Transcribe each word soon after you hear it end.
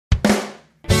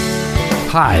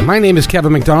Hi, my name is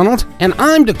Kevin McDonald, and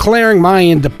I'm declaring my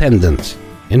independence.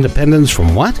 Independence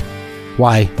from what?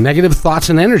 Why, negative thoughts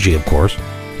and energy, of course.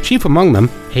 Chief among them,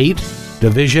 hate,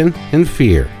 division, and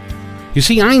fear. You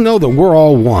see, I know that we're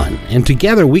all one, and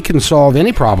together we can solve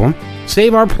any problem,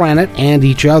 save our planet and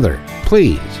each other.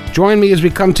 Please, join me as we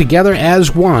come together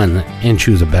as one and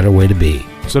choose a better way to be.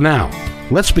 So now,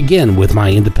 let's begin with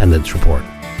my Independence Report.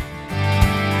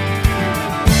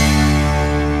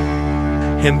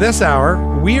 In this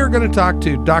hour, we are going to talk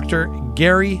to Dr.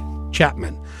 Gary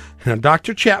Chapman. Now,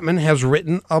 Dr. Chapman has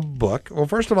written a book. Well,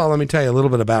 first of all, let me tell you a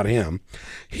little bit about him.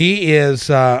 He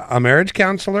is a marriage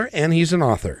counselor, and he's an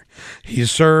author. He's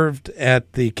served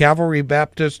at the Calvary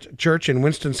Baptist Church in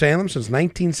Winston-Salem since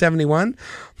 1971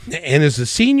 and is the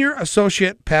senior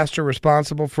associate pastor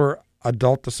responsible for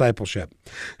adult discipleship,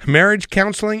 marriage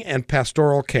counseling, and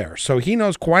pastoral care. So he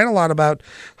knows quite a lot about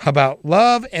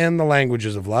love and the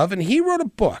languages of love, and he wrote a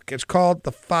book. It's called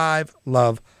The 5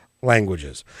 Love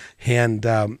Languages. And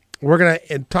we're going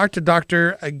to talk to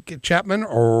Dr. Chapman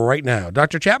right now.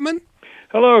 Dr. Chapman?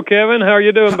 Hello, Kevin. How are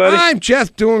you doing, buddy? I'm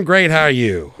just doing great. How are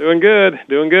you? Doing good.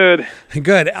 Good.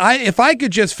 If I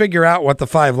could just figure out what the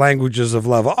 5 languages of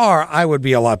love are, I would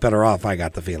be a lot better off, I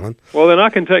got the feeling. Well, then I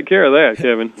can take care of that,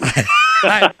 Kevin.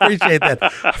 I appreciate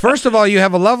that. First of all, you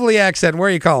have a lovely accent. Where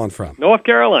are you calling from? North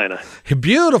Carolina. A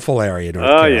beautiful area, North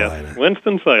Carolina. Yeah.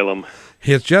 Winston-Salem.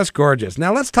 It's just gorgeous.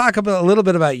 Now, let's talk a little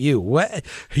bit about you.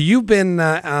 You've been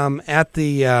at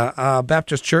the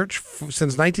Baptist Church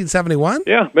since 1971?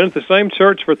 Yeah, been at the same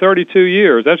church for 32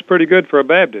 years. That's pretty good for a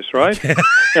Baptist, right?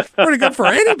 Pretty good for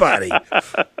anybody.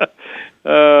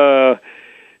 Yeah,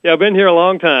 I've been here a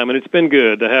long time, and it's been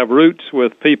good to have roots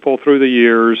with people through the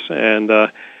years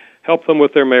and help them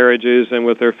with their marriages and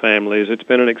with their families. It's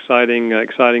been an exciting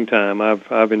time.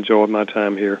 I've enjoyed my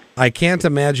time here. I can't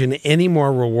imagine any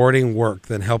more rewarding work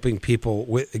than helping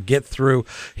people get through.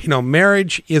 You know,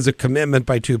 marriage is a commitment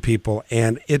by two people,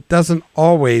 and it doesn't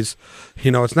always,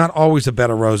 it's not always a bed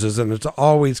of roses, and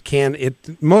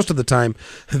most of the time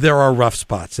there are rough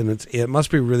spots, and it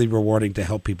must be really rewarding to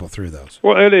help people through those.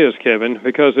 Well, it is, Kevin,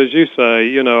 because as you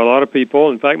say, a lot of people,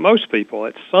 in fact, most people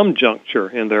at some juncture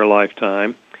in their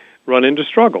lifetime run into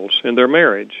struggles in their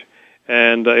marriage.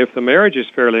 And if the marriage is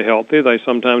fairly healthy, they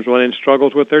sometimes run into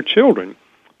struggles with their children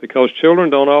because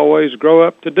children don't always grow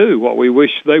up to do what we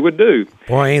wish they would do.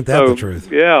 Boy, ain't that the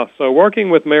truth. Yeah, so working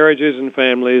with marriages and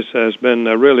families has been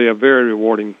really a very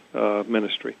rewarding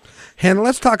ministry. And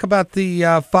let's talk about the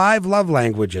 5 love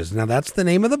languages. Now, that's the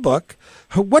name of the book.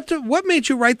 What made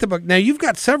you write the book? Now, you've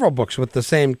got several books with the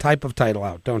same type of title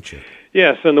out, don't you?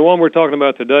 Yes, and the one we're talking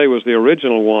about today was the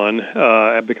original one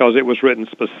because it was written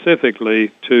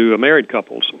specifically to married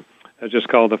couples. It's just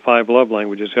called The 5 Love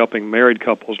Languages, helping married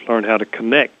couples learn how to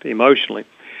connect emotionally.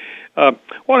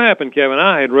 What happened, Kevin,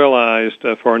 I had realized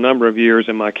for a number of years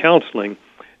in my counseling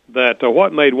that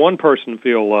what made one person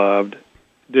feel loved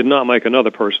did not make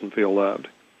another person feel loved.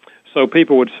 So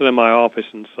people would sit in my office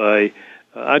and say,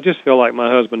 I just feel like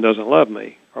my husband doesn't love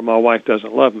me or my wife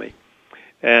doesn't love me.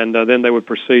 And then they would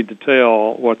proceed to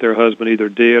tell what their husband either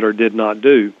did or did not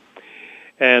do.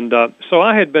 And so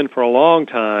I had been for a long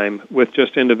time with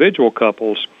just individual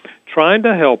couples trying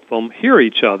to help them hear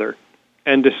each other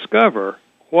and discover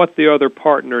what the other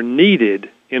partner needed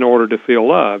in order to feel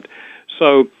loved.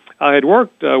 So I had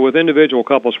worked with individual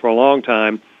couples for a long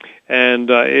time, and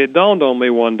it dawned on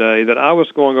me one day that I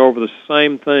was going over the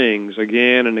same things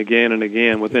again and again and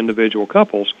again with individual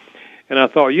couples. And I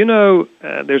thought,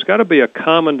 there's got to be a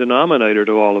common denominator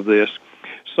to all of this.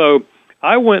 So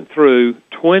I went through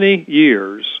 20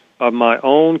 years of my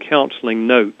own counseling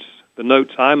notes, the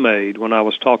notes I made when I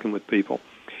was talking with people,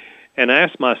 and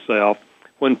asked myself,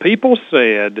 when people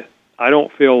said, I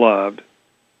don't feel loved,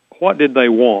 what did they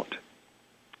want?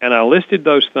 And I listed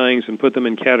those things and put them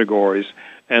in categories,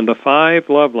 and the 5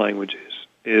 love languages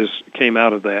came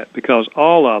out of that because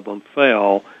all of them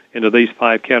fell into these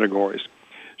 5 categories.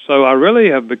 So I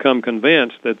really have become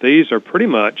convinced that these are pretty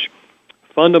much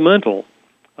fundamental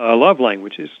love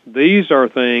languages. These are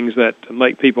things that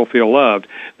make people feel loved.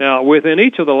 Now, within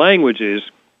each of the languages,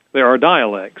 there are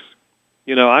dialects.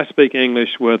 I speak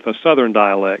English with a Southern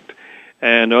dialect,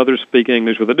 and others speak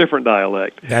English with a different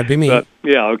dialect. That'd be me.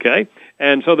 Yeah, okay.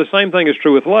 And so the same thing is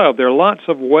true with love. There are lots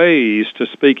of ways to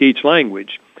speak each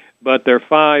language, but there are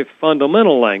 5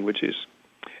 fundamental languages.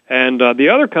 And the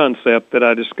other concept that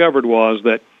I discovered was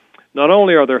that not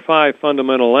only are there 5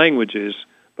 fundamental languages,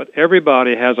 but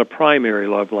everybody has a primary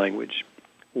love language.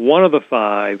 One of the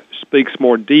 5 speaks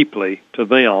more deeply to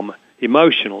them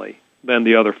emotionally than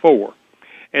the other 4.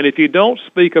 And if you don't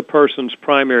speak a person's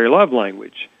primary love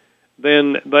language,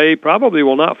 then they probably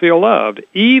will not feel loved,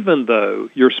 even though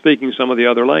you're speaking some of the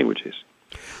other languages.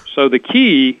 So the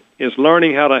key is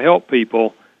learning how to help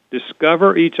people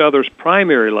discover each other's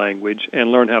primary language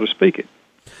and learn how to speak it.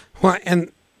 Well,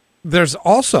 and there's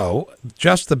also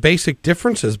just the basic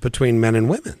differences between men and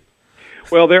women.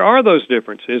 Well, there are those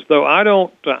differences, though I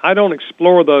don't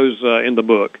explore those in the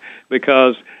book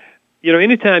because,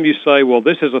 anytime you say, well,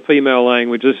 this is a female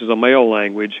language, this is a male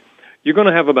language, you're going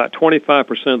to have about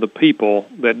 25% of the people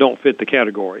that don't fit the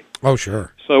category. Oh,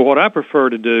 sure. So what I prefer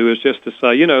to do is just to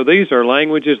say, these are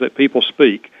languages that people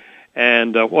speak.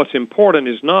 And what's important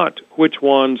is not which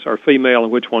ones are female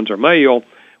and which ones are male.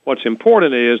 What's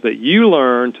important is that you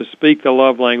learn to speak the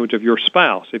love language of your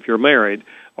spouse if you're married,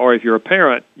 or if you're a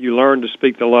parent, you learn to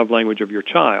speak the love language of your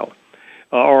child,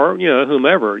 or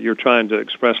whomever you're trying to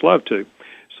express love to.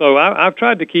 So I've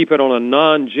tried to keep it on a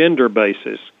non-gender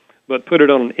basis, but put it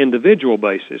on an individual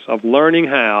basis of learning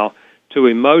how to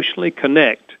emotionally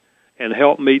connect and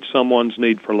help meet someone's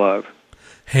need for love.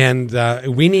 And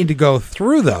we need to go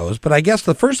through those, but I guess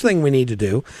the first thing we need to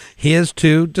do is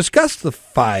to discuss the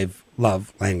 5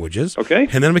 love languages. Okay.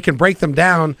 And then we can break them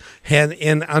down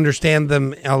and understand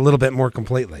them a little bit more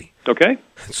completely. Okay.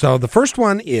 So the first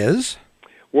one is?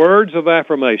 Words of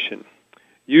affirmation.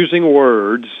 Using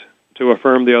words to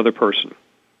affirm the other person.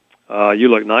 You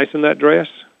look nice in that dress.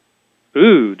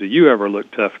 Ooh, do you ever look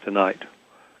tough tonight?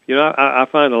 I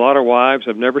find a lot of wives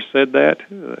have never said that.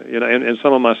 In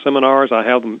some of my seminars, I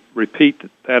have them repeat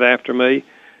that after me.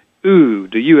 Ooh,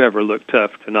 do you ever look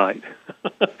tough tonight?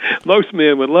 Most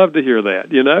men would love to hear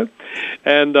that,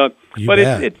 And but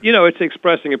it's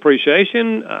expressing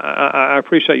appreciation. I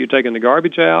appreciate you taking the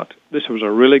garbage out. This was a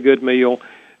really good meal.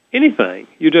 Anything.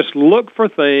 You just look for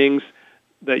things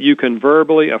that you can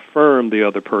verbally affirm the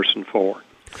other person for.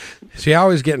 See, I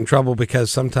always get in trouble because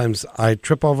sometimes I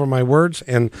trip over my words,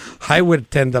 and I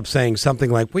would end up saying something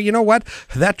like, well, you know what?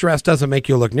 That dress doesn't make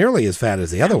you look nearly as fat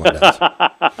as the other one does.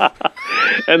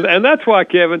 And that's why,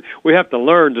 Kevin, we have to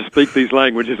learn to speak these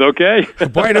languages, okay?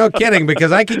 Boy, no kidding,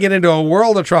 because I could get into a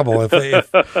world of trouble.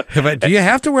 Do you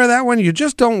have to wear that one? You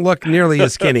just don't look nearly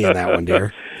as skinny in that one,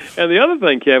 dear. And the other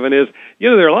thing, Kevin, is,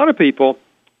 there are a lot of people,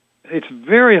 it's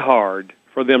very hard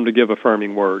for them to give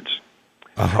affirming words.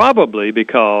 Uh-huh. Probably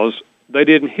because they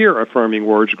didn't hear affirming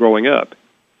words growing up,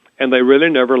 and they really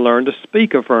never learned to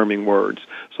speak affirming words.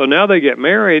 So now they get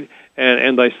married,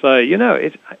 and they say,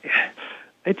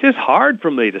 it's just hard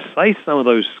for me to say some of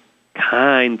those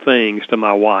kind things to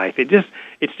my wife.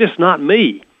 It's just not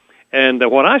me. And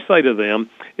what I say to them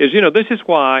is, this is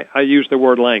why I use the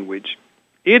word language.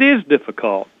 It is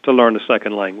difficult to learn a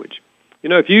second language.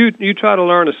 If you try to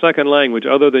learn a second language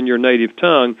other than your native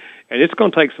tongue, and it's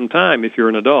going to take some time if you're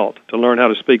an adult to learn how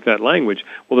to speak that language.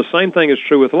 Well, the same thing is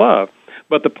true with love.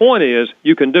 But the point is,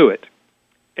 you can do it.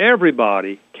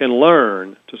 Everybody can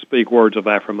learn to speak words of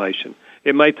affirmation.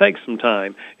 It may take some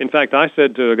time. In fact, I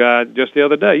said to a guy just the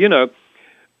other day,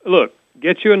 look,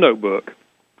 get you a notebook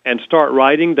and start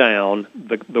writing down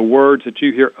the words that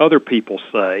you hear other people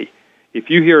say. If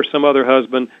you hear some other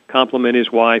husband compliment his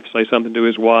wife, say something to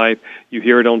his wife, you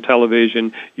hear it on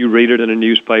television, you read it in a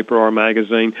newspaper or a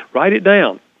magazine, write it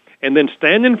down. And then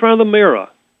stand in front of the mirror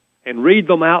and read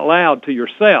them out loud to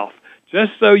yourself,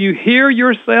 just so you hear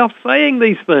yourself saying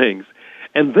these things.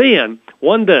 And then,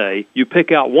 one day, you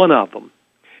pick out one of them,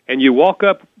 and you walk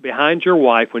up behind your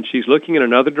wife when she's looking in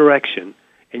another direction,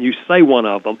 and you say one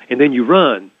of them, and then you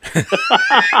run.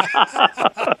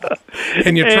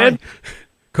 And you're trying...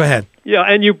 Go ahead. Yeah,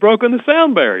 and you've broken the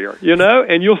sound barrier,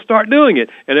 and you'll start doing it.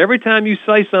 And every time you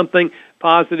say something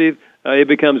positive, it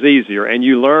becomes easier, and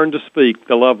you learn to speak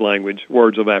the love language,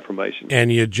 words of affirmation.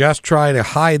 And you just try to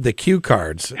hide the cue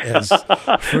cards. That's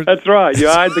right. You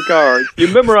hide the cards. You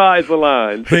memorize the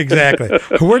lines. Exactly.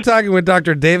 We're talking with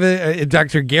Dr.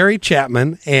 Gary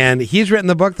Chapman, and he's written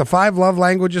the book, The 5 Love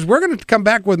Languages. We're going to come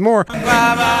back with more.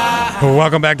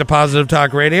 Welcome back to Positive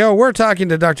Talk Radio. We're talking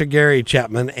to Dr. Gary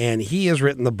Chapman, and he has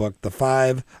written the book, The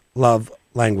 5 Love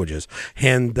Languages.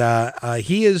 And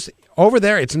he is over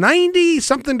there. It's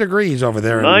 90-something degrees over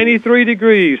there. 93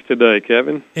 degrees today,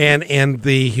 Kevin. And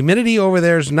the humidity over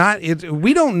there is not...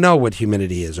 we don't know what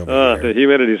humidity is over there. The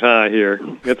humidity's high here.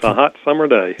 It's a hot summer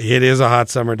day. It is a hot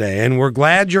summer day. And we're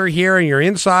glad you're here and you're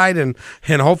inside and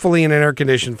hopefully in an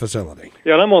air-conditioned facility.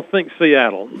 Yeah, and I'm going to think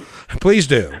Seattle. Please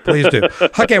do. Please do.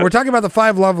 Okay, we're talking about the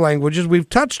 5 love languages. We've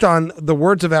touched on the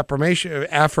words of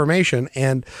affirmation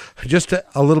and just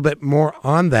a little bit more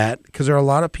on that, because there are a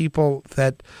lot of people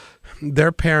that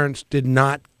their parents did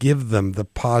not give them the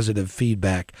positive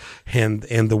feedback and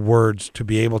the words to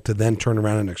be able to then turn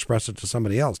around and express it to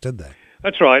somebody else, did they?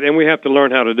 That's right, and we have to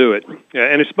learn how to do it. Yeah,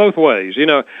 and it's both ways. You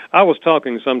know, I was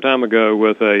talking some time ago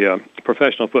with a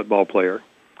professional football player,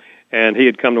 and he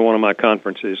had come to one of my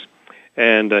conferences,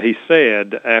 and he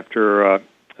said after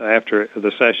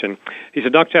the session, he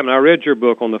said, Dr. Chapman, I read your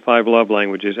book on the 5 love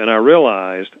languages, and I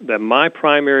realized that my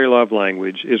primary love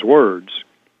language is words.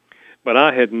 But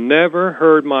I had never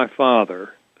heard my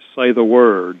father say the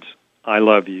words, I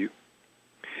love you.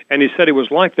 And he said it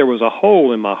was like there was a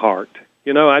hole in my heart.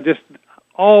 You know, I just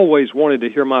always wanted to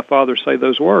hear my father say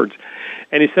those words.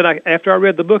 And he said, after I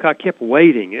read the book, I kept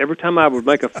waiting. Every time I would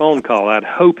make a phone call, I'd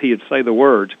hope he'd say the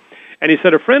words. And he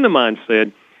said, a friend of mine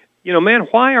said, you know, man,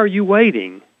 why are you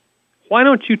waiting? Why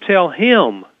don't you tell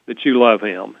him that you love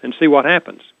him and see what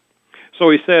happens? So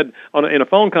he said, in a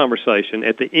phone conversation,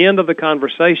 at the end of the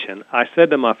conversation, I said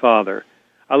to my father,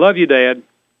 I love you, Dad.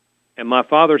 And my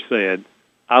father said,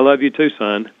 I love you too,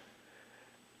 son.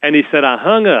 And he said, I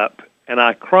hung up and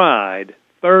I cried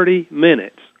 30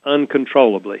 minutes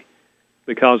uncontrollably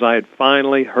because I had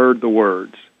finally heard the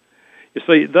words. You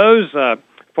see, those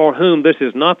for whom this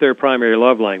is not their primary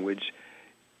love language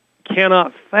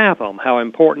cannot fathom how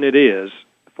important it is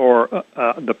for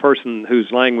the person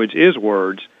whose language is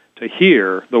words to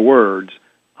hear the words,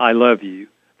 I love you,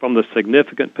 from the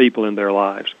significant people in their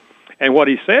lives. And what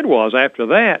he said was, after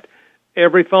that,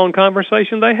 every phone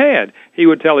conversation they had, he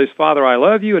would tell his father, I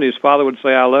love you, and his father would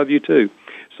say, I love you too.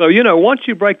 So, you know, once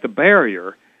you break the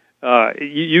barrier,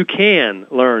 you can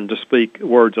learn to speak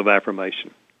words of affirmation.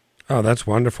 Oh, that's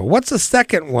wonderful. What's the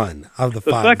second one of the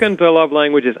 5? The second love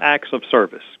language is acts of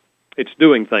service. It's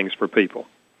doing things for people.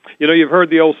 You know, you've heard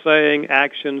the old saying,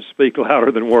 actions speak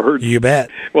louder than words. You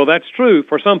bet. Well, that's true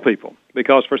for some people,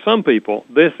 because for some people,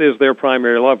 this is their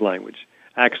primary love language,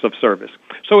 acts of service.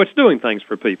 So it's doing things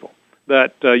for people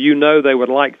that you know they would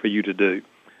like for you to do.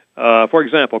 For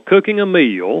example, cooking a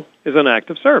meal is an act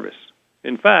of service.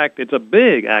 In fact, it's a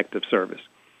big act of service.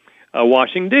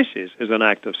 Washing dishes is an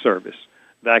act of service.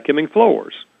 Vacuuming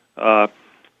floors,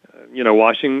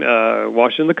 washing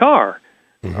the car,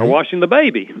 or washing the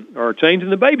baby, or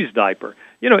changing the baby's diaper.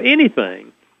 You know,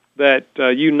 anything that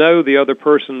you know the other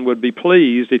person would be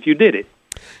pleased if you did it.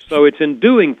 So it's in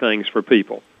doing things for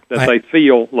people that they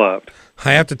feel loved.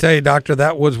 I have to tell you, Doctor,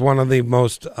 that was one of the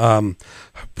most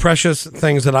precious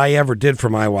things that I ever did for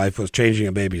my wife was changing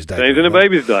a baby's diaper. Changing a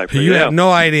baby's diaper, You have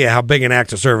no idea how big an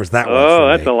act of service that was. Oh,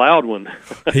 that's a loud one.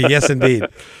 Yes, indeed.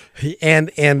 And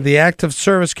the act of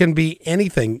service can be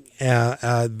anything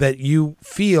that you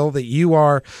feel that you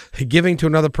are giving to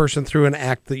another person through an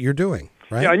act that you're doing,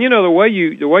 right? Yeah, and you know, the way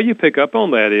you pick up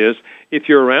on that is if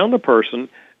you're around a person,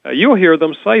 you'll hear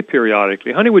them say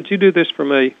periodically, honey, would you do this for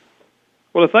me?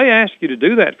 Well, if they ask you to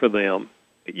do that for them,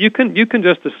 you can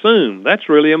just assume that's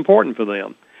really important for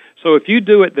them. So if you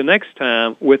do it the next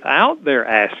time without their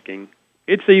asking,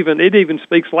 it even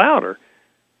speaks louder.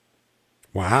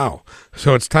 Wow.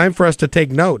 So it's time for us to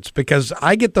take notes because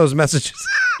I get those messages.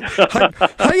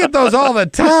 I get those all the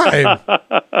time.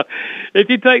 If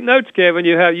you take notes, Kevin,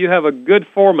 you have a good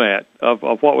format of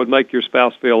what would make your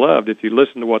spouse feel loved if you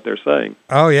listen to what they're saying.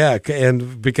 Oh, yeah.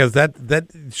 And because that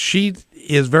she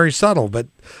is very subtle, but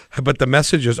the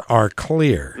messages are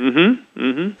clear. Mm-hmm.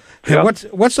 Mm-hmm. And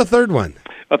Yep. what's the third one?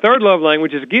 A third love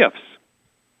language is gifts.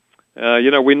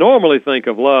 We normally think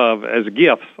of love as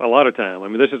gifts a lot of time. I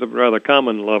mean, this is a rather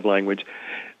common love language.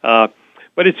 But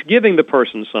it's giving the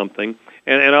person something.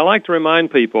 And I like to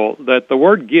remind people that the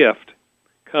word gift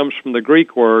comes from the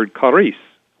Greek word charis,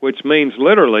 which means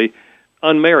literally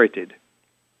unmerited.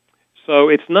 So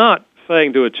it's not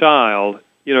saying to a child,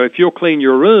 if you'll clean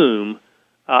your room,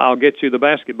 I'll get you the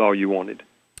basketball you wanted.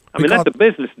 That's a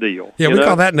business deal. Yeah, we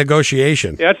call that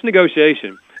negotiation. Yeah, it's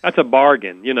negotiation. That's a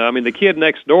bargain. The kid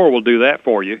next door will do that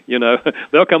for you.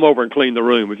 They'll come over and clean the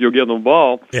room if you'll give them a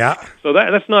ball. Yeah. So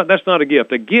that's not a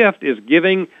gift. A gift is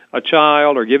giving a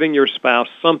child or giving your spouse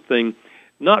something,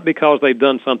 not because they've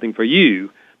done something for you,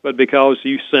 but because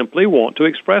you simply want to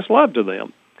express love to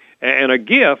them. And a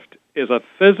gift is a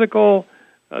physical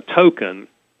token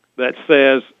that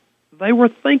says, they were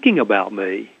thinking about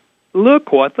me.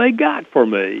 Look what they got for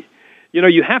me.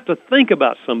 You have to think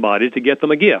about somebody to get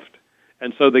them a gift.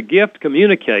 And so the gift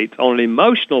communicates on an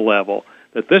emotional level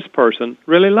that this person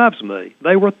really loves me.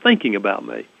 They were thinking about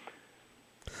me.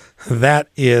 That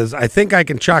is, I think I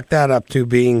can chalk that up to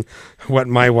being what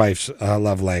my wife's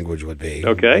love language would be.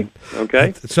 Okay.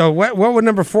 So what would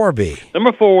number 4 be?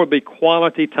 Number 4 would be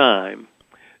quality time,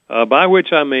 by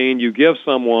which I mean you give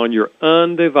someone your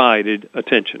undivided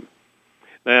attention.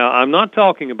 Now, I'm not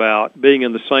talking about being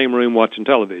in the same room watching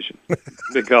television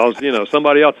because,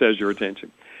 somebody else has your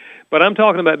attention. But I'm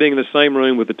talking about being in the same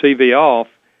room with the TV off,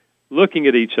 looking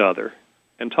at each other,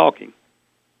 and talking.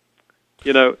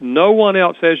 You know, no one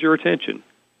else has your attention.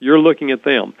 You're looking at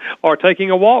them. Or taking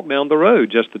a walk down the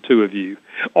road, just the two of you.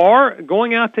 Or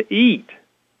going out to eat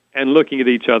and looking at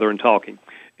each other and talking.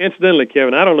 Incidentally,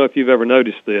 Kevin, I don't know if you've ever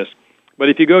noticed this, but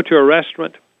if you go to a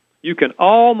restaurant, you can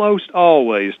almost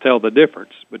always tell the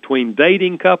difference between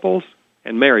dating couples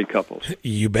and married couples.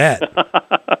 You bet.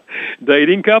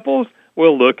 Dating couples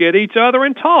will look at each other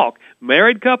and talk.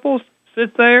 Married couples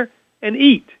sit there and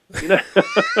eat. You know?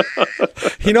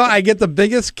 You know, I get the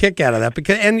biggest kick out of that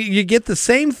and you get the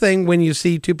same thing when you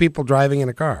see two people driving in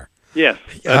a car. Yes,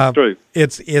 that's true.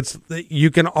 It's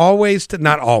you can always,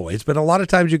 not always, but a lot of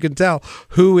times you can tell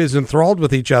who is enthralled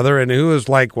with each other and who is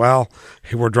like, well,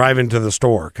 we're driving to the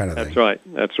store kind of thing.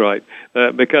 That's right.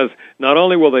 Because not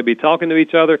only will they be talking to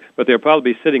each other, but they'll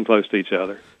probably be sitting close to each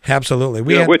other. Absolutely.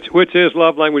 Which is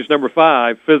love language number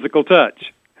 5, physical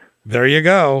touch. There you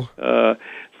go.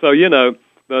 So, you know,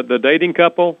 the dating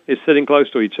couple is sitting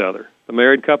close to each other. The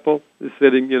married couple is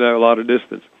sitting, you know, a lot of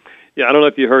distance. Yeah, I don't know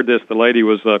if you heard this. The lady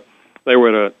was... They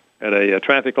were at a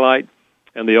traffic light,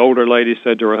 and the older lady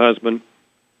said to her husband,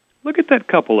 "Look at that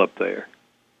couple up there.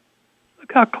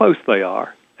 Look how close they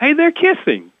are. Hey, they're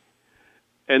kissing."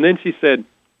 And then she said,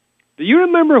 "Do you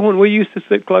remember when we used to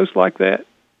sit close like that?"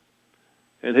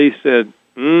 And he said,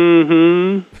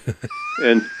 "Mm-hmm."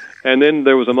 and then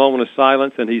there was a moment of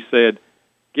silence, and he said,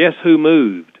 "Guess who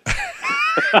moved?"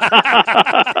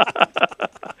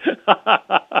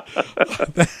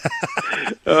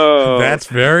 That's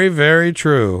very, very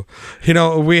true. You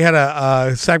know, we had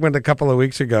a segment a couple of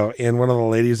weeks ago, and one of the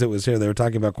ladies that was here, they were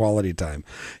talking about quality time,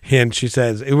 and she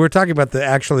says we were talking about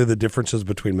the differences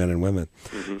between men and women,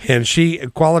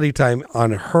 and quality time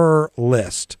on her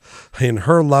list in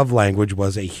her love language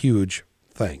was a huge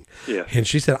thing. Yeah. And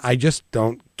she said, I just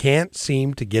can't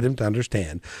seem to get him to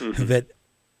understand that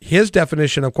his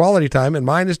definition of quality time and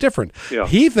mine is different. Yeah.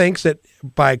 He thinks that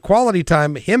by quality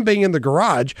time, him being in the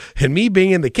garage and me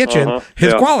being in the kitchen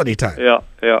is quality time. Yeah.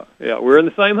 We're in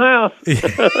the same house.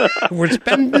 We're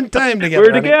spending time together.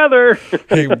 We're together.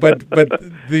 Hey, but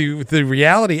the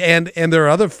reality, and there are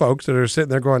other folks that are sitting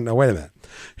there going, no, wait a minute.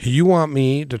 You want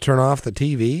me to turn off the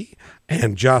TV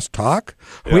and just talk?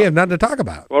 Yeah. We have nothing to talk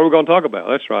about. What are we going to talk about?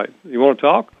 That's right. You want to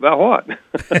talk about what?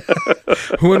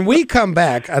 When we come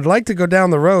back, I'd like to go down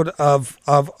the road of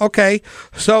okay,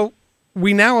 so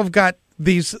we now have got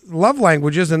these love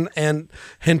languages and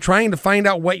trying to find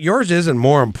out what yours is, and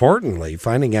more importantly,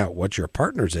 finding out what your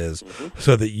partner's is,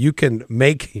 so that you can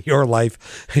make your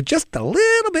life just a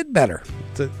little bit better.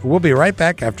 So we'll be right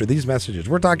back after these messages.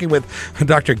 We're talking with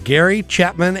Dr. Gary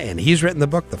Chapman, and he's written the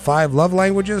book, The 5 Love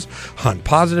Languages, on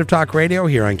Positive Talk Radio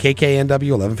here on KKNW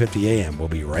 1150 AM. We'll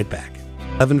be right back.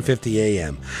 11:50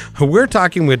 a.m. We're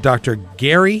talking with Dr.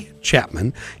 Gary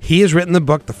Chapman. He has written the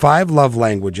book, The 5 Love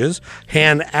Languages.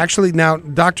 And actually now,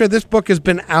 Doctor, this book has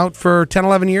been out for 10,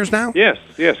 11 years now? Yes.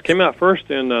 Came out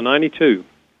first in 92.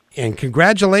 And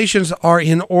congratulations are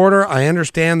in order. I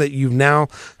understand that you've now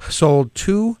sold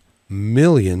 2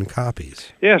 million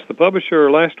copies. Yes, the publisher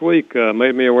last week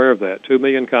made me aware of that, 2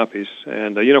 million copies.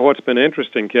 And you know what's been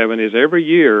interesting, Kevin, is every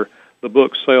year the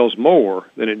book sells more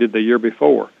than it did the year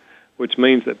before, which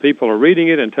means that people are reading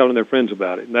it and telling their friends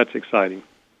about it, and that's exciting.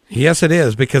 Yes, it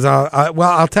is, because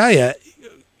I'll tell you,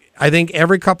 I think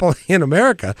every couple in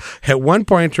America at one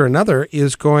point or another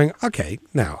is going, okay,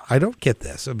 now I don't get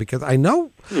this, because I know,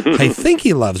 I think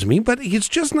he loves me, but he's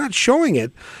just not showing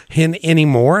it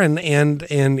anymore.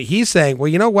 And he's saying, well,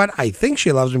 you know what? I think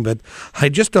she loves me, but I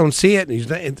just don't see it.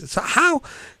 And so how,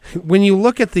 when you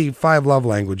look at the 5 love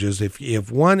languages,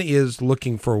 if one is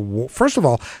looking for, first of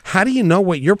all, how do you know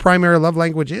what your primary love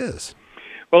language is?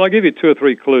 Well, I'll give you 2 or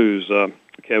 3 clues,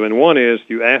 Kevin. One is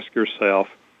you ask yourself,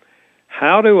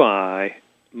 how do I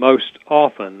most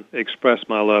often express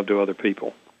my love to other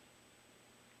people?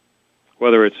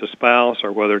 Whether it's a spouse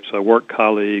or whether it's a work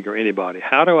colleague or anybody,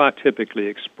 how do I typically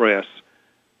express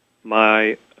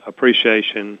my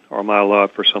appreciation or my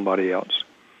love for somebody else?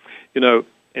 You know,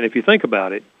 and if you think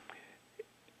about it,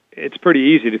 it's pretty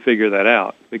easy to figure that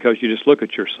out because you just look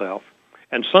at yourself.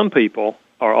 And some people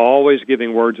are always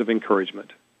giving words of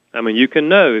encouragement. I mean, you can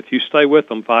know if you stay with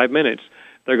them 5 minutes,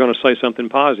 they're going to say something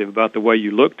positive about the way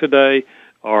you look today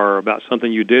or about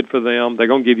something you did for them. They're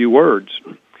going to give you words.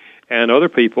 And other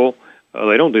people,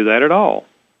 they don't do that at all.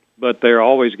 But they're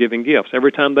always giving gifts.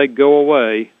 Every time they go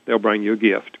away, they'll bring you a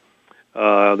gift.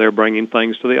 They're bringing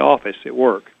things to the office at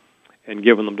work and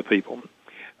giving them to people.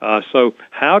 So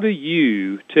how do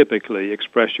you typically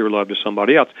express your love to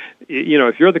somebody else? You know,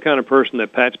 if you're the kind of person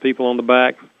that pats people on the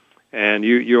back and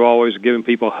you're always giving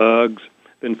people hugs,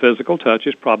 then physical touch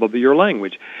is probably your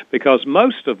language, because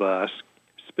most of us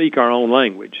speak our own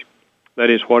language. That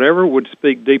is, whatever would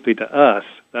speak deeply to us,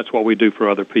 that's what we do for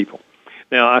other people.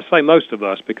 Now, I say most of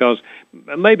us because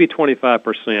maybe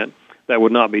 25% that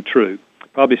would not be true.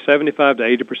 Probably 75 to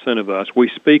 80% of us, we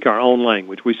speak our own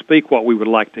language. We speak what we would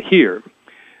like to hear.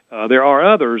 There are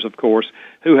others, of course,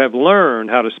 who have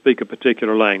learned how to speak a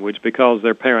particular language because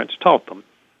their parents taught them.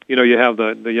 You know, you have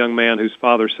the young man whose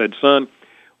father said, son,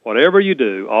 whatever you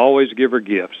do, always give her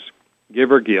gifts. Give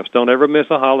her gifts. Don't ever miss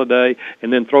a holiday,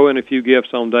 and then throw in a few gifts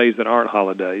on days that aren't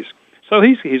holidays. So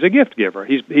he's a gift giver.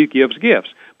 He gives gifts.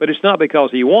 But it's not because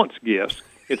he wants gifts.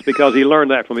 It's because he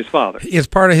learned that from his father. It's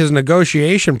part of his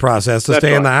negotiation process to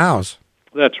stay in the house.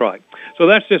 That's right. So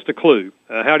that's just a clue.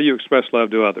 How do you express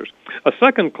love to others? A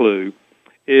second clue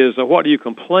is what do you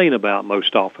complain about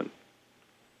most often?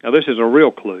 Now, this is a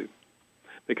real clue.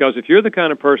 Because if you're the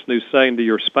kind of person who's saying to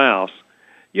your spouse,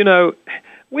 you know,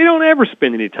 we don't ever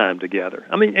spend any time together.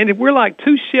 I mean, and if we're like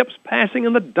two ships passing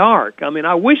in the dark, I mean,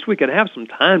 I wish we could have some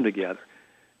time together.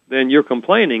 Then you're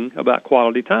complaining about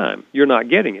quality time. You're not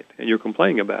getting it, and you're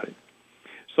complaining about it.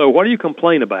 So what do you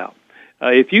complain about?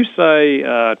 If you say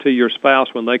to your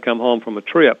spouse when they come home from a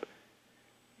trip,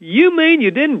 you mean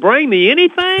you didn't bring me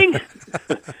anything?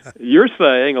 You're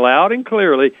saying loud and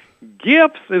clearly,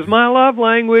 gifts is my love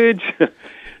language.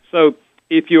 So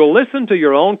if you'll listen to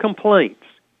your own complaints,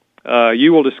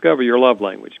 you will discover your love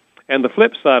language. And the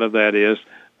flip side of that is,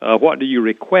 what do you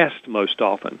request most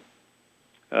often?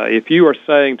 If you are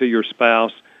saying to your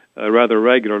spouse rather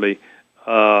regularly,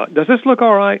 does this look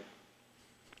all right?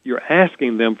 You're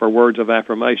asking them for words of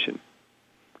affirmation.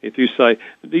 If you say,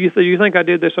 do you think I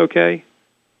did this okay?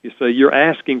 You say, you're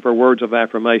asking for words of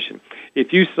affirmation.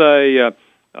 If you say,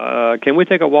 can we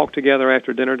take a walk together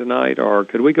after dinner tonight, or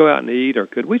could we go out and eat, or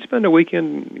could we spend a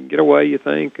weekend and get away, you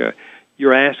think?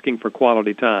 You're asking for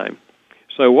quality time.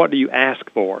 So what do you ask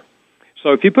for?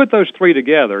 So if you put those three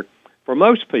together, for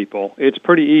most people, it's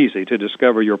pretty easy to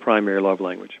discover your primary love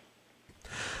language.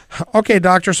 Okay,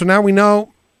 doctor, so now we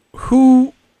know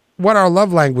what our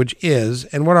love language is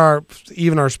and what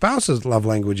even our spouse's love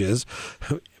language is,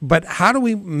 but how do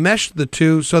we mesh the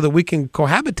two so that we can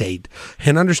cohabitate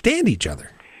and understand each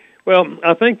other? Well,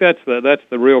 I think that's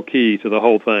the real key to the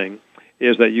whole thing,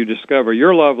 is that you discover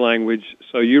your love language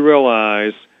so you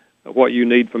realize what you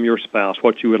need from your spouse,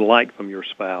 what you would like from your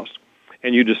spouse,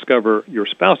 and you discover your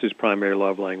spouse's primary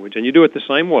love language. And you do it the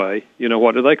same way. You know,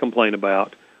 what do they complain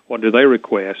about? What do they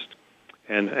request?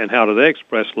 And how do they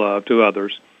express love to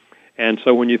others? And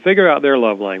so when you figure out their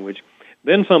love language,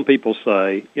 then some people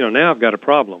say, you know, now I've got a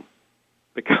problem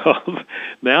because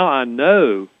now I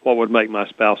know what would make my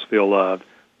spouse feel loved,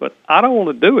 but I don't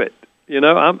want to do it. You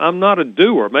know, I'm not a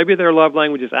doer. Maybe their love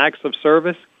language is acts of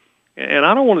service, and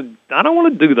I don't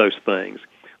want to do those things.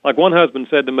 Like one husband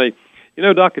said to me, you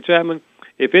know, Dr. Chapman,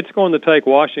 if it's going to take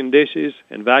washing dishes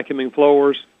and vacuuming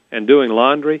floors and doing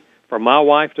laundry for my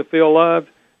wife to feel loved,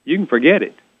 you can forget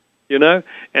it, you know.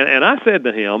 And I said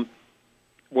to him,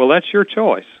 well, that's your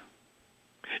choice.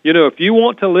 You know, if you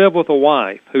want to live with a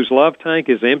wife whose love tank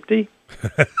is empty,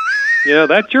 you know,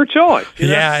 that's your choice.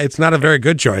 Yeah, it's not a very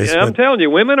good choice. I'm telling you,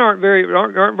 women aren't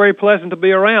very pleasant to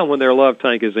be around when their love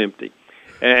tank is empty.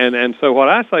 And so what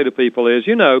I say to people is,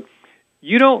 you know,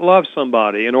 you don't love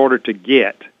somebody in order to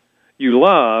get. You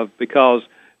love because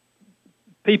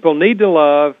people need to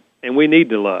love and we need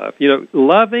to love. You know,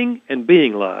 loving and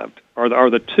being loved are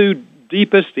the two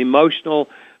deepest emotional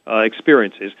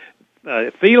experiences.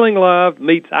 Feeling love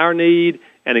meets our need,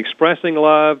 and expressing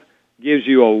love gives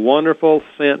you a wonderful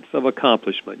sense of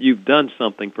accomplishment. You've done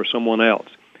something for someone else.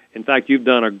 In fact, you've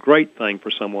done a great thing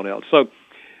for someone else. So,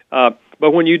 but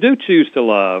when you do choose to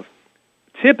love,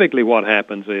 typically what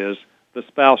happens is the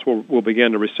spouse will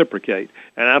begin to reciprocate.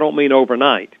 And I don't mean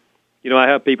overnight. You know, I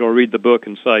have people read the book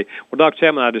and say, well, Dr.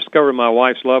 Chapman, I discovered my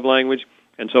wife's love language,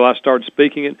 and so I started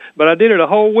speaking it, but I did it a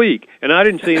whole week, and I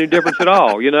didn't see any difference at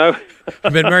all, you know.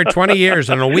 You've been married 20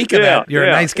 years, and a week of that, you're a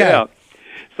nice guy. Yeah.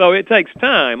 So it takes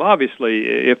time, obviously.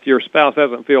 If your spouse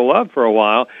doesn't feel loved for a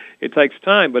while, it takes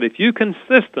time. But if you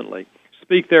consistently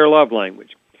speak their love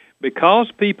language,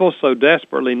 because people so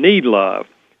desperately need love,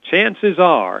 chances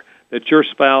are that your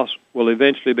spouse will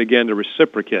eventually begin to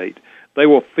reciprocate. They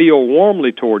will feel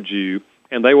warmly towards you,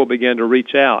 and they will begin to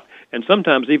reach out and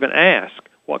sometimes even ask,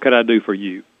 what could I do for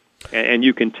you? And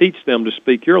you can teach them to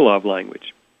speak your love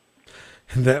language.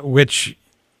 Which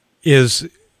is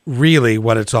really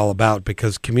what it's all about,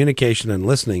 because communication and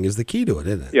listening is the key to it,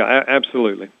 isn't it? Yeah,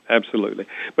 absolutely. Absolutely.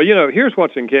 But, you know, here's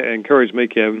what's encouraged me,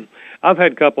 Kevin. I've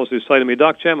had couples who say to me,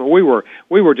 Dr. Chapman, we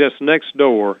were just next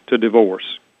door to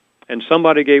divorce, and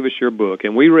somebody gave us your book,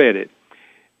 and we read it,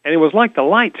 and it was like the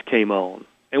lights came on.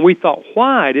 And we thought,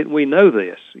 why didn't we know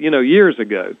this, years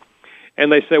ago?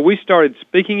 And they said we started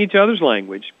speaking each other's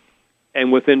language,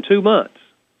 and within 2 months,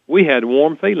 we had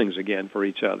warm feelings again for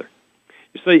each other.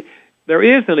 You see, there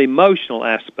is an emotional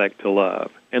aspect to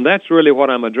love, and that's really what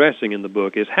I'm addressing in the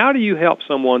book, is how do you help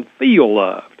someone feel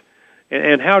loved?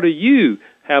 And how do you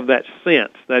have that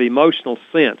sense, that emotional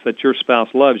sense that your spouse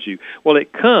loves you? Well,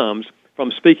 it comes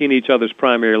from speaking each other's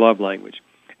primary love language.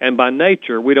 And by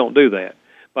nature, we don't do that.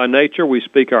 By nature, we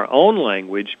speak our own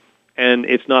language, and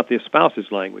it's not the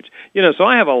spouse's language. So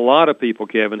I have a lot of people,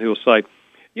 Kevin, who will say,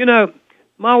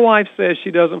 my wife says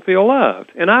she doesn't feel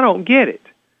loved, and I don't get it.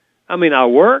 I mean, I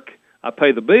work, I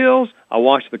pay the bills, I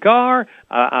wash the car,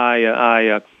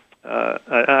 I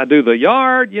do the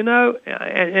yard,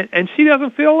 and she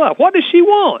doesn't feel loved. What does she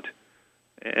want?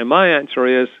 And my answer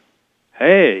is,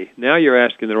 hey, now you're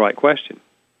asking the right question.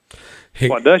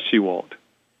 What does she want?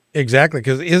 Exactly,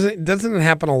 because doesn't it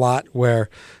happen a lot where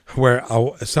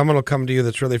someone will come to you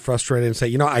that's really frustrated and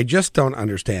say, I just don't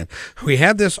understand. We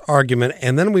had this argument,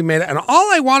 and then we made it, and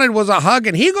all I wanted was a hug,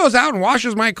 and he goes out and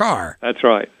washes my car. That's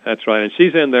right. And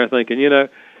she's in there thinking,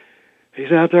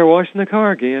 he's out there washing the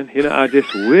car again. I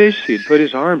just wish he'd put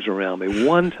his arms around me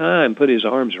one time,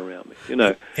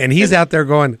 And he's out there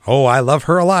going, oh, I love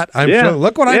her a lot.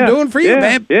 Look what I'm doing for you,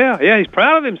 babe. Yeah, he's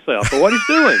proud of himself for what he's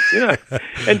doing,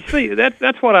 And see,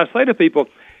 that's what I say to people.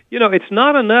 It's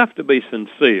not enough to be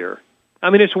sincere. I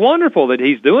mean, it's wonderful that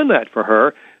he's doing that for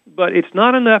her, but it's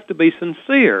not enough to be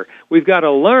sincere. We've got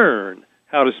to learn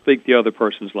how to speak the other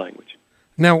person's language.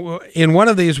 Now, in one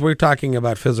of these, we're talking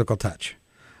about physical touch.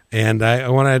 And I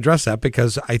want to address that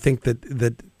because I think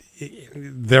that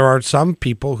there are some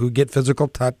people who get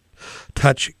physical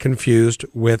touch confused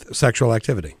with sexual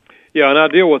activity. Yeah, and I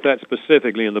deal with that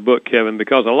specifically in the book, Kevin,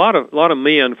 because a lot of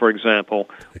men, for example,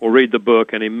 will read the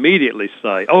book and immediately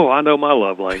say, "Oh, I know my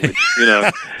love language,"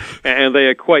 and they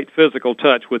equate physical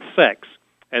touch with sex.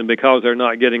 And because they're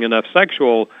not getting enough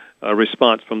sexual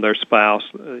response from their spouse,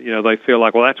 they feel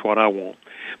like, well, that's what I want.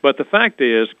 But the fact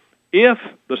is, if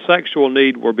the sexual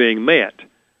need were being met,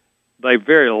 they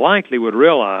very likely would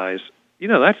realize,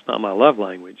 that's not my love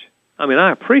language. I mean,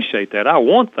 I appreciate that. I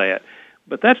want that.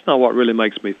 But that's not what really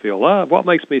makes me feel loved. What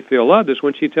makes me feel loved is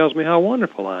when she tells me how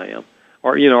wonderful I am,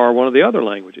 or one of the other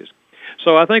languages.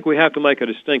 So I think we have to make a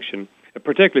distinction,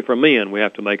 particularly for men, we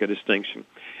have to make a distinction.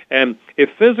 And if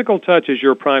physical touch is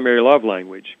your primary love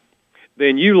language,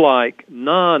 then you like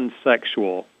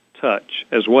non-sexual touch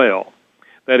as well.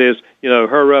 That is,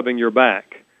 her rubbing your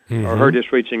back, or her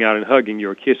just reaching out and hugging you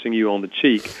or kissing you on the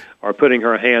cheek, or putting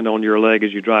her hand on your leg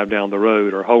as you drive down the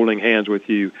road, or holding hands with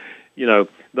you.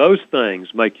 Those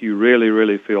things make you really,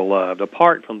 really feel loved,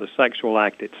 apart from the sexual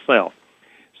act itself.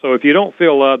 So if you don't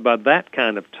feel loved by that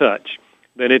kind of touch,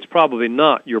 then it's probably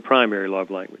not your primary love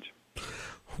language.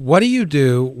 What do you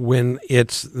do when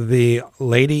it's the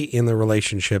lady in the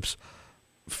relationship's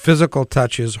physical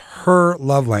touch is her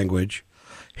love language,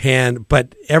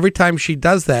 but every time she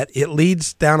does that, it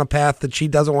leads down a path that she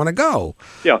doesn't want to go?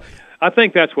 Yeah. I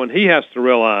think that's when he has to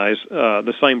realize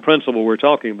the same principle we're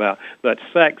talking about, that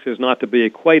sex is not to be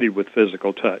equated with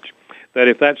physical touch. That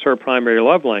if that's her primary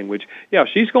love language,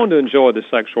 she's going to enjoy the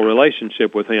sexual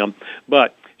relationship with him,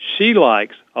 but she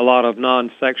likes a lot of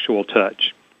non-sexual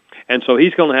touch. And so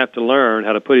he's going to have to learn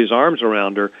how to put his arms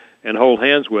around her and hold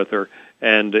hands with her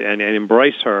and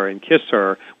embrace her and kiss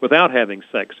her without having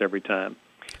sex every time.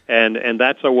 And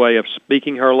that's a way of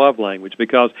speaking her love language,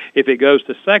 because if it goes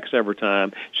to sex every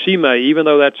time, she may, even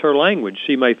though that's her language,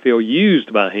 she may feel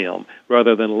used by him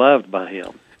rather than loved by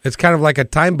him. It's kind of like a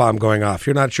time bomb going off.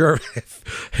 You're not sure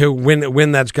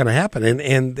when that's going to happen,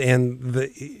 and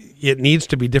it needs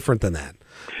to be different than that.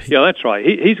 Yeah, that's right.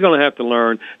 He's going to have to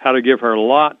learn how to give her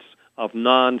lots of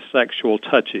non-sexual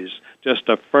touches, just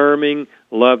affirming,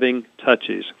 loving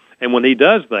touches. And when he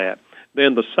does that,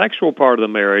 then the sexual part of the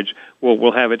marriage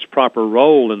will have its proper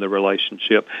role in the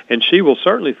relationship, and she will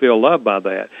certainly feel loved by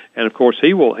that. And of course,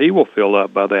 he will feel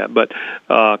loved by that. But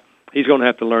he's going to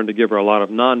have to learn to give her a lot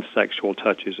of non-sexual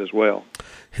touches as well.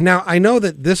 Now, I know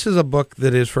that this is a book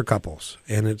that is for couples,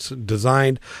 and it's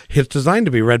designed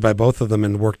to be read by both of them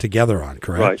and work together on,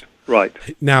 correct? Right.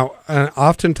 Now,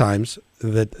 oftentimes,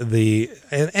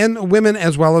 and women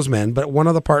as well as men, but one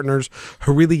of the partners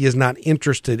who really is not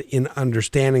interested in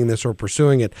understanding this or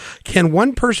pursuing it, can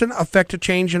one person affect a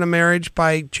change in a marriage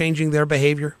by changing their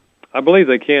behavior? I believe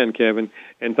they can, Kevin.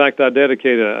 In fact, I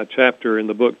dedicate a chapter in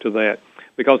the book to that,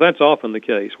 because that's often the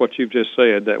case, what you've just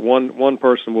said, that one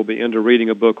person will be into reading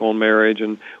a book on marriage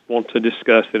and want to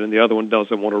discuss it, and the other one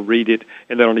doesn't want to read it,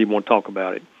 and they don't even want to talk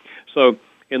about it. So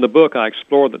in the book, I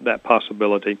explore that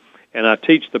possibility, and I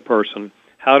teach the person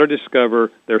how to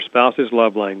discover their spouse's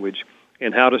love language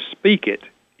and how to speak it,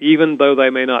 even though they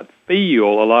may not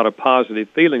feel a lot of positive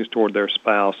feelings toward their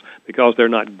spouse because they're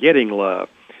not getting love.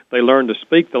 They learn to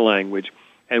speak the language.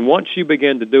 And once you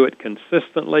begin to do it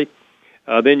consistently,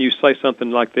 then you say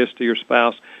something like this to your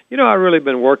spouse. I've really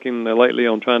been working lately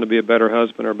on trying to be a better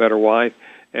husband or a better wife,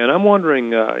 and I'm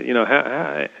wondering,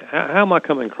 how am I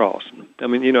coming across? I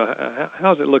mean,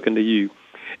 how's it looking to you?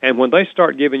 And when they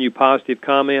start giving you positive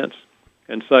comments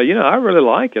and say, I really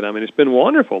like it. I mean, it's been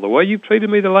wonderful. The way you've treated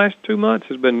me the last 2 months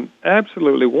has been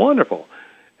absolutely wonderful.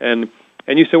 And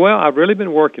you say, well, I've really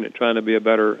been working at trying to be a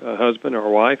better husband or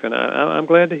wife, and I'm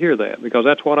glad to hear that because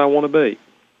that's what I want to be.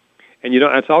 And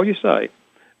that's all you say.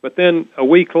 But then a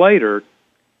week later,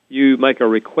 you make a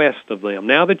request of them.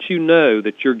 Now that you know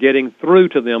that you're getting through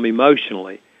to them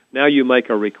emotionally, now you make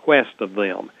a request of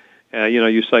them.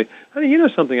 You say, honey,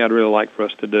 something I'd really like for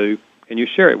us to do, and you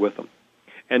share it with them.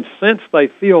 And since they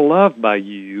feel loved by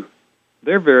you,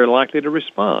 they're very likely to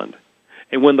respond.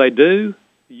 And when they do,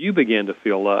 you begin to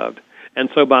feel loved. And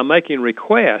so by making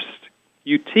requests,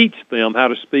 you teach them how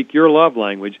to speak your love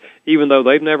language, even though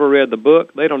they've never read the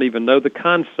book, they don't even know the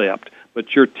concept,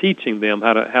 but you're teaching them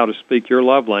how to speak your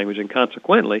love language, and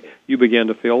consequently, you begin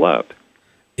to feel loved.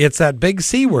 It's that big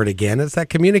C word again. It's that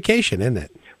communication, isn't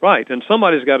it? Right, and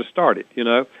somebody's got to start it,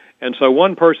 And so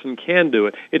one person can do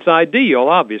it. It's ideal,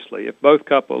 obviously, if both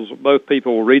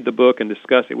people will read the book and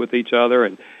discuss it with each other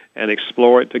and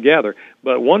explore it together.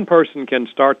 But one person can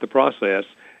start the process,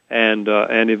 and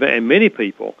many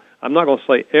people, I'm not going to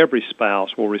say every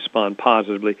spouse will respond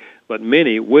positively, but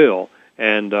many will,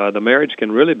 and the marriage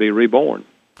can really be reborn.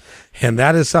 And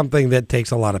that is something that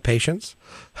takes a lot of patience,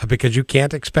 because you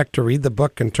can't expect to read the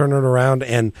book and turn it around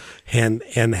and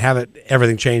have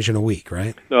everything change in a week,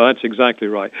 right? No, that's exactly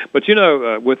right. But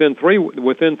within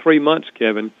 3 months,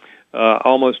 Kevin,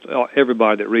 almost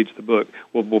everybody that reads the book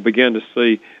will begin to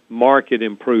see marked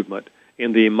improvement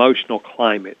in the emotional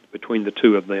climate between the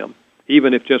two of them,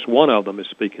 even if just one of them is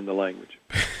speaking the language.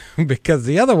 Because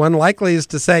the other one likely is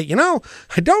to say,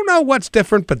 I don't know what's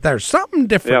different, but there's something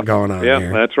different going on here.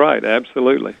 Yeah, that's right.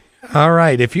 Absolutely. All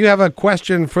right. If you have a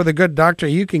question for the good doctor,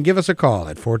 you can give us a call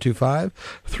at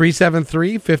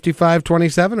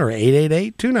 425-373-5527 or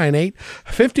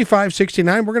 888-298-5569.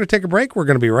 We're going to take a break. We're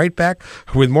going to be right back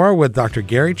with more with Dr.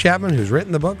 Gary Chapman, who's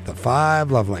written the book, The 5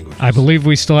 Love Languages. I believe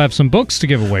we still have some books to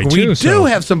give away, too. We do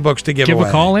have some books to give away. Give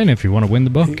a call in if you want to win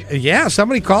the book. Yeah,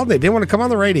 somebody called. They didn't want to come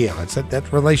on the radio. It's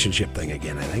that relationship thing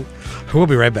again, I think. We'll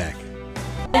be right back.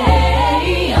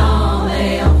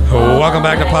 Welcome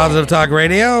back to Positive Talk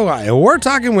Radio. We're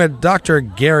talking with Dr.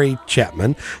 Gary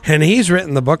Chapman, and he's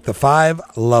written the book, The 5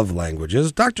 Love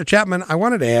Languages. Dr. Chapman, I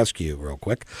wanted to ask you real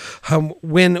quick,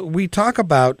 when we talk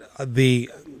about the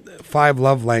 5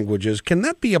 love languages, can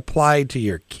that be applied to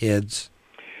your kids?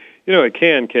 It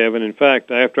can, Kevin. In fact,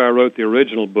 after I wrote the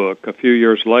original book, a few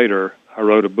years later, I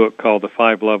wrote a book called The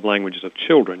 5 Love Languages of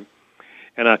Children.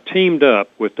 And I teamed up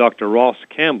with Dr. Ross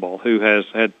Campbell, who has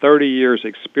had 30 years'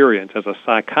 experience as a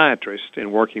psychiatrist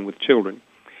in working with children.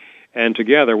 And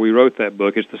together we wrote that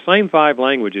book. It's the same 5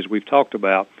 languages we've talked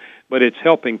about, but it's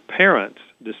helping parents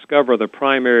discover the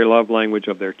primary love language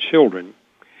of their children,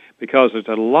 because there's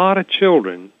a lot of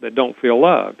children that don't feel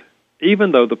loved,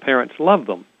 even though the parents love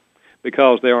them,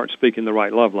 because they aren't speaking the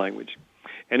right love language.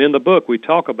 And in the book we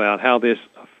talk about how this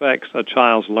affects a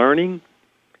child's learning,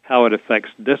 how it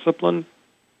affects discipline,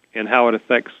 and how it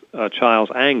affects a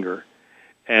child's anger.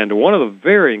 And one of the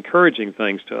very encouraging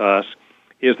things to us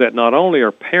is that not only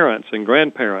are parents and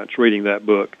grandparents reading that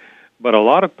book, but a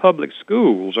lot of public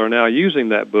schools are now using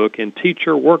that book in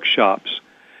teacher workshops,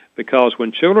 because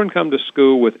when children come to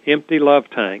school with empty love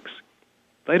tanks,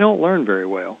 they don't learn very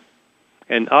well.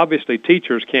 And obviously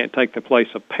teachers can't take the place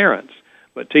of parents,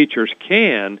 but teachers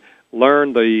can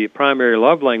learn the primary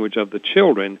love language of the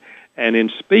children, and in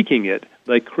speaking it,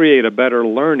 they create a better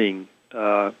learning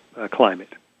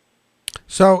climate.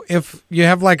 So if you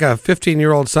have like a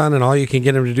 15-year-old son and all you can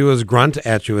get him to do is grunt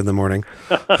at you in the morning,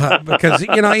 because,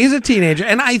 he's a teenager,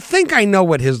 and I think I know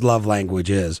what his love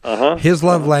language is. His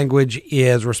love language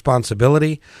is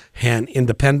responsibility and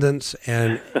independence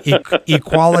and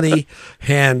equality,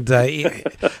 and,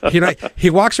 he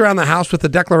walks around the house with the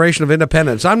Declaration of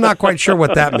Independence. I'm not quite sure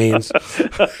what that means.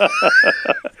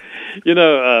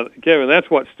 Kevin, that's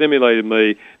what stimulated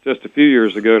me just a few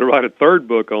years ago to write a third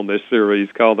book on this series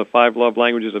called The 5 Love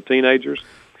Languages of Teenagers.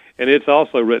 And it's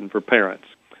also written for parents,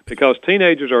 because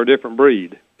teenagers are a different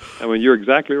breed. I mean, you're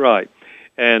exactly right.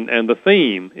 And the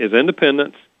theme is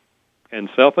independence and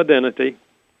self-identity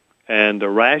and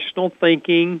rational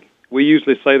thinking We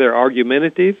usually say they're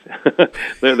argumentative.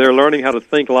 They're learning how to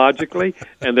think logically,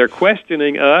 and they're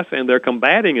questioning us, and they're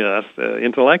combating us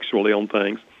intellectually on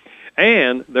things.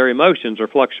 And their emotions are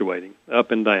fluctuating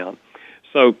up and down.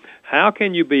 So how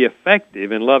can you be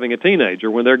effective in loving a teenager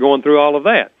when they're going through all of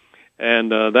that?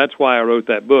 And that's why I wrote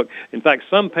that book. In fact,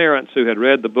 some parents who had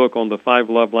read the book on the 5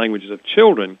 love languages of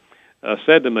children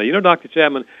said to me, you know, Dr.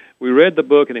 Chapman, we read the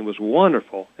book and it was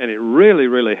wonderful, and it really,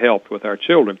 really helped with our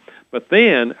children. But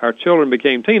then our children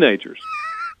became teenagers,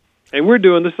 and we're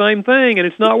doing the same thing, and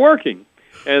it's not working.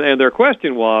 And their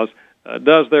question was,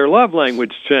 does their love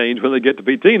language change when they get to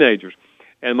be teenagers?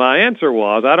 And my answer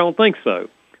was, I don't think so.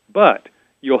 But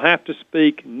you'll have to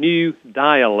speak new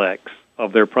dialects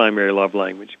of their primary love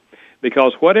language,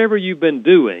 because whatever you've been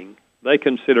doing, they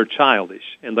consider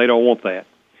childish, and they don't want that.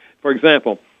 For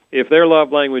example, if their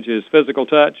love language is physical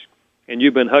touch, and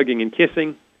you've been hugging and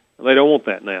kissing, they don't want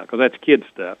that now, because that's kid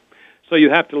stuff. So you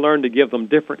have to learn to give them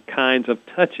different kinds of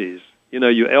touches. You know,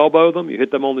 you elbow them, you hit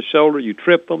them on the shoulder, you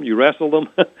trip them, you wrestle them.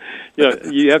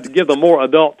 You have to give them more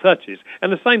adult touches.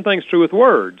 And the same thing's true with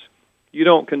words. You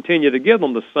don't continue to give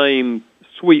them the same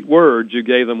sweet words you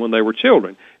gave them when they were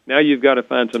children. Now you've got to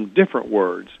find some different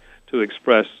words to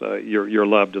express your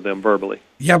love to them verbally.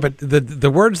 Yeah, but the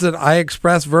words that I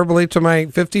express verbally to my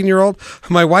 15-year-old,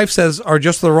 my wife says are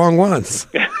just the wrong ones.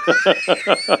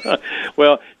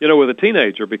 Well, you know, with a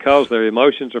teenager, because their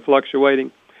emotions are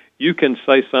fluctuating, you can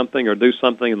say something or do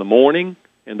something in the morning,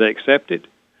 and they accept it.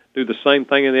 Do the same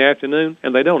thing in the afternoon,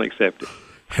 and they don't accept it.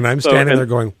 And I'm standing there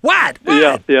going, what?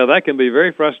 Yeah, that can be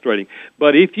very frustrating.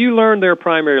 But if you learn their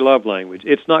primary love language,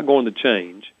 it's not going to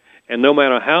change. And no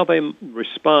matter how they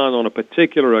respond on a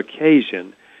particular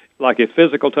occasion, like if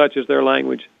physical touch is their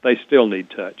language, they still need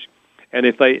touch. And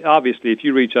if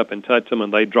you reach up and touch them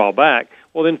and they draw back,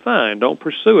 well, then fine, don't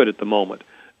pursue it at the moment.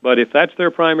 But if that's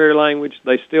their primary language,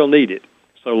 they still need it.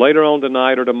 So later on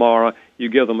tonight or tomorrow, you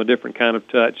give them a different kind of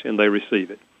touch and they receive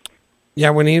it.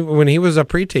 Yeah, when he was a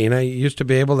preteen, I used to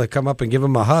be able to come up and give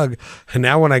him a hug. And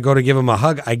now when I go to give him a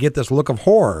hug, I get this look of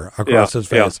horror across his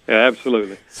face. Yeah,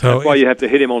 absolutely. So that's why you have to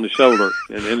hit him on the shoulder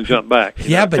and jump back.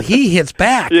 Yeah, but he hits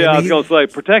back. Yeah, I was going to say,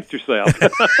 protect yourself.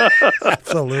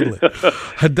 Absolutely.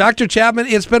 Dr. Chapman,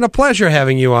 it's been a pleasure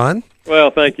having you on.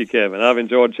 Well, thank you, Kevin. I've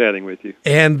enjoyed chatting with you.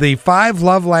 And the 5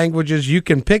 love languages, you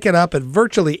can pick it up at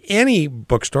virtually any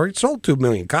bookstore. It sold 2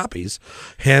 million copies.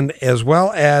 And as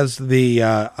well as the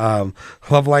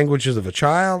love languages of a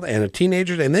child and a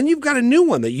teenager. And then you've got a new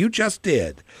one that you just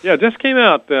did. Yeah, it just came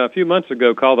out a few months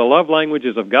ago called The Love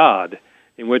Languages of God,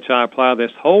 in which I apply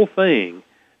this whole thing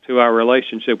to our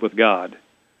relationship with God.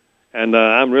 And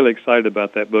I'm really excited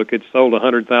about that book. It's sold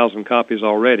 100,000 copies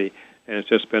already. And it's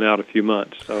just been out a few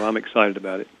months, so I'm excited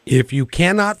about it. If you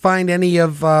cannot find any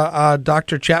of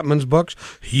Dr. Chapman's books,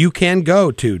 you can go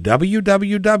to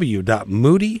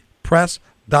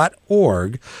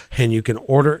www.moodypress.org, and you can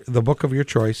order the book of your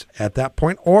choice at that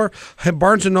point, or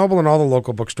Barnes & Noble and all the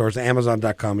local bookstores,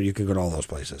 Amazon.com, and you can go to all those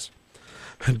places.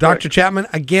 Dr. Chapman,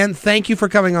 again, thank you for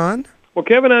coming on. Well,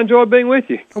 Kevin, I enjoyed being with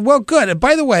you. Well, good. And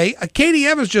by the way, Katie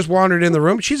Evans just wandered in the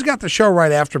room. She's got the show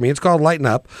right after me. It's called Lighten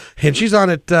Up, and she's on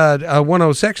at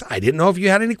 106. I didn't know if you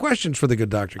had any questions for the good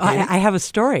doctor, Katie. I have a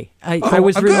story. I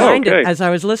was reminded Okay. as I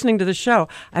was listening to the show.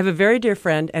 I have a very dear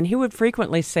friend, and he would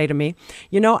frequently say to me,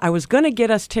 you know, I was going to get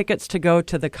us tickets to go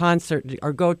to the concert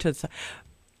or go to,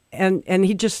 and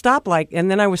he'd just stop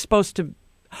and then I was supposed to,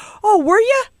 oh, were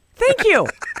you? Thank you.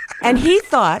 And he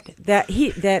thought that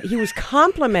he was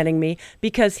complimenting me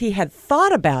because he had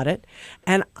thought about it,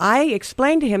 and I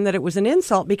explained to him that it was an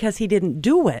insult because he didn't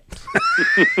do it.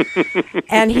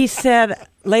 And he said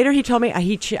later he told me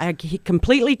he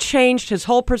completely changed his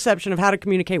whole perception of how to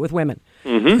communicate with women.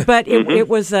 Mm-hmm. But it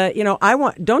was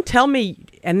don't tell me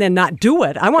and then not do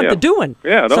it. I want the doing.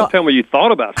 Yeah, don't tell me you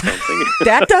thought about something.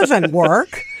 That doesn't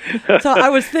work. So I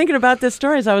was thinking about this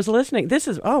story as I was listening.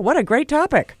 What a great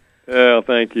topic. Well,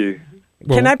 thank you.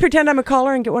 Well, can I pretend I'm a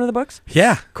caller and get one of the books?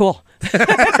 Yeah. Cool.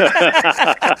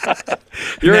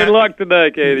 You're in luck today,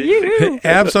 Katie.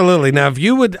 Absolutely. Now, if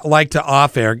you would like to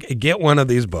off-air get one of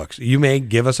these books, you may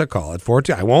give us a call at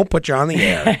 425. I won't put you on the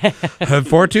air.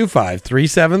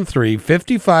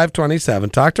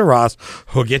 425-373-5527. Talk to Ross.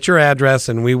 We'll get your address,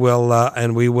 and we will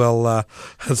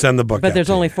send the book. But there's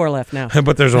to only you. 4 left now.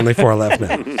 But there's only 4 left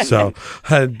now. So,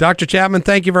 Dr. Chapman,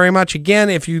 thank you very much.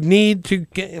 Again, if you need to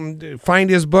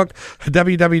find his book,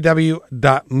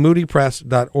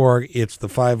 www.moodypress.org. It's the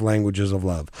 5 languages of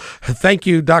love. Thank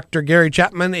you, Dr. Gary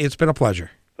Chapman. It's been a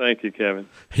pleasure. Thank you, Kevin.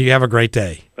 You have a great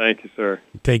day. Thank you, sir.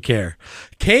 Take care.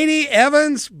 Katie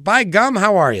Evans, by gum,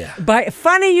 how are you?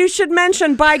 Funny you should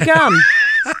mention by gum.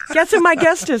 Guess who my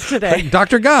guest is today?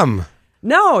 Dr. Gum.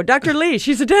 No, Dr. Lee.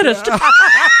 She's a dentist.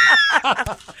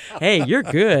 Hey, you're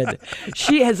good.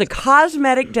 She is a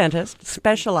cosmetic dentist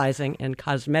specializing in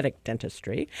cosmetic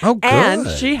dentistry. Oh, good. And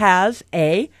she has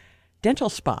a dental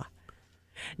spa.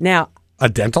 Now, A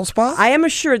dental spa? I am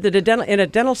assured that in a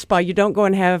dental spa, you don't go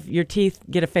and have your teeth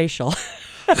get a facial.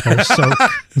 Or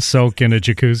soak in a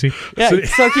jacuzzi. Yeah,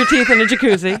 soak your teeth in a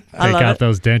jacuzzi. I Take love out it.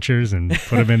 those dentures and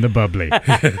put them in the bubbly.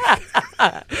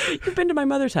 You've been to my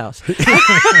mother's house.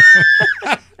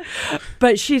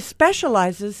 But she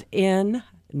specializes in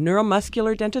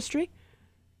neuromuscular dentistry.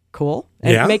 Cool.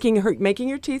 And Yeah. making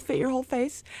your teeth fit your whole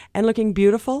face and looking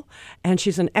beautiful. And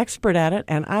she's an expert at it.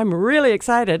 And I'm really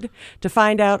excited to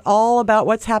find out all about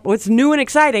what's new and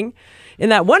exciting in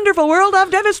that wonderful world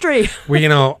of dentistry.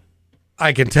 Well,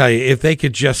 I can tell you, if they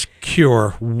could just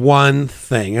cure one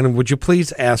thing, and would you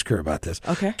please ask her about this?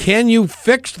 Okay. Can you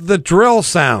fix the drill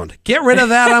sound? Get rid of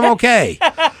that, I'm okay.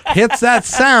 Hits that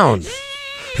sound.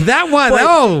 That one,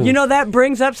 Boy, that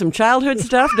brings up some childhood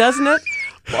stuff, doesn't it?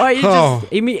 Boy,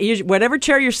 you whatever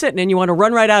chair you're sitting in, you want to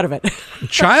run right out of it.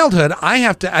 Childhood,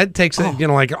 it takes, like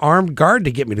an armed guard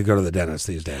to get me to go to the dentist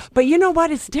these days. But you know what?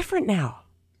 It's different now.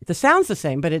 The sound's the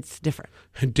same, but it's different.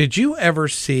 Did you ever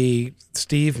see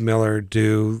Steve Miller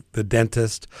do the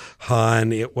dentist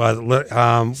on, it was,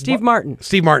 Steve Martin.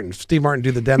 Steve Martin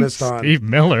do the dentist on. Steve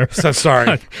Miller. So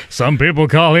sorry. Some people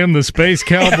call him the space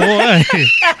cowboy.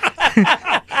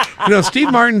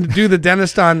 Steve Martin do the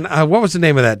dentist on, what was the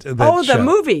name of that the show?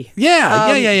 movie.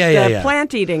 Yeah. The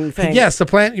plant eating thing. Yes, the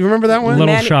plant. You remember that one?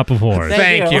 Little Shop of Horrors.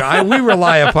 Thank you. We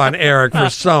rely upon Eric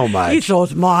for so much. He's so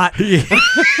smart.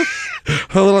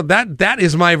 That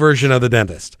is my version of the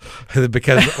dentist,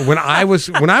 because when I was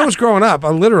growing up,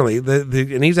 literally,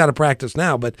 and he's out of practice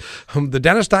now, but the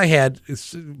dentist I had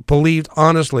believed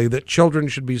honestly that children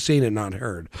should be seen and not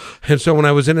heard, and so when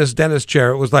I was in his dentist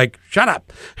chair, it was like, "Shut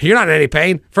up! You're not in any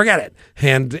pain. Forget it."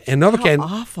 And Novocaine.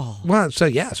 How awful. Well, so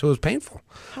yes, it was painful.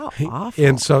 How awful.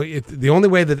 And so the only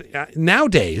way that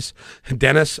nowadays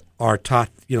dentists are taught,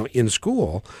 in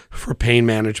school for pain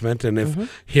management, and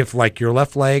if like your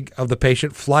left leg of the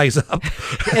patient flies up,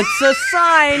 it's a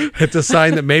sign. it's a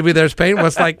sign that maybe there's pain. Well,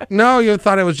 it's like, no, you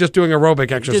thought I was just doing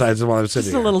aerobic exercises while I was sitting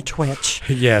Just here. a little twitch.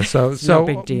 Yeah, so No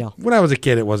big deal. When I was a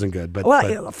kid, it wasn't good, but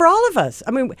For all of us.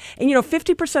 I mean, and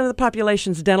 50% of the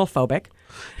population's dental phobic.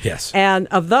 yes. And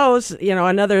of those,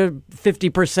 another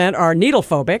 50% are needle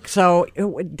phobic. So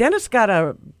dentists got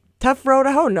a tough road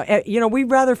to hoe. No,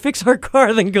 we'd rather fix our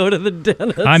car than go to the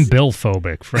dentist. I'm bill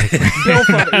phobic, frankly. Bill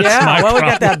phobic. my we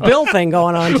got that bill thing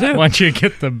going on too. Once you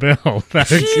get the bill,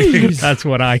 that's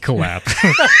when I collapse.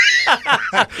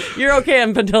 You're okay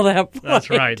up until that point. That's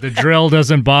right. The drill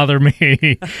doesn't bother me.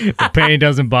 The pain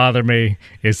doesn't bother me.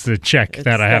 It's the check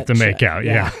that I have to make out.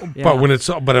 Yeah. But when it's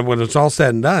all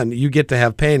said and done, you get to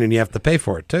have pain and you have to pay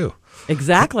for it too.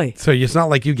 Exactly. So it's not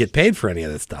like you get paid for any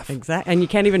of this stuff. Exactly. And you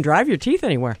can't even drive your teeth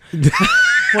anywhere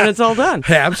when it's all done.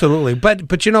 Yeah, absolutely.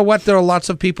 But you know what? There are lots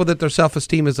of people that their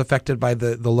self-esteem is affected by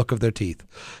the look of their teeth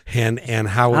and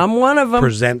how I'm one of them.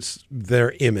 presents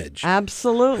their image.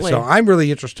 Absolutely. So I'm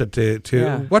really interested to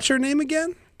Yeah. What's her name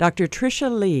again? Dr.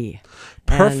 Tricia Lee.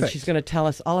 Perfect. And she's going to tell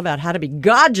us all about how to be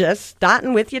gorgeous,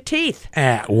 starting with your teeth.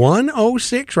 At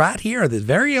 106 right here at this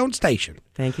very own station.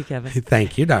 Thank you, Kevin.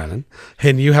 Thank you, darling.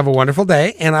 And you have a wonderful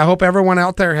day. And I hope everyone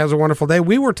out there has a wonderful day.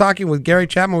 We were talking with Gary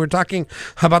Chapman. We were talking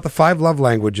about the 5 love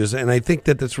languages. And I think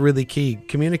that that's really key.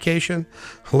 Communication,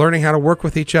 learning how to work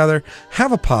with each other.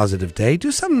 Have a positive day.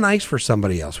 Do something nice for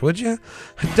somebody else, would you?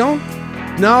 Don't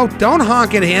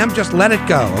honk at him. Just let it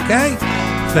go, okay?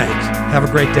 Thanks. Have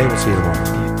a great day. We'll see you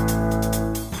tomorrow.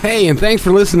 Hey, and thanks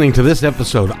for listening to this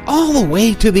episode all the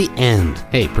way to the end.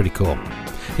 Hey, pretty cool.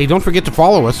 Hey, don't forget to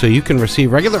follow us so you can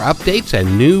receive regular updates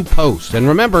and new posts. And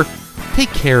remember, take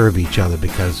care of each other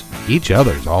because each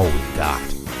other's all we've got.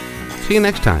 See you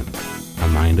next time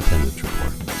on My Independence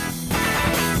Report.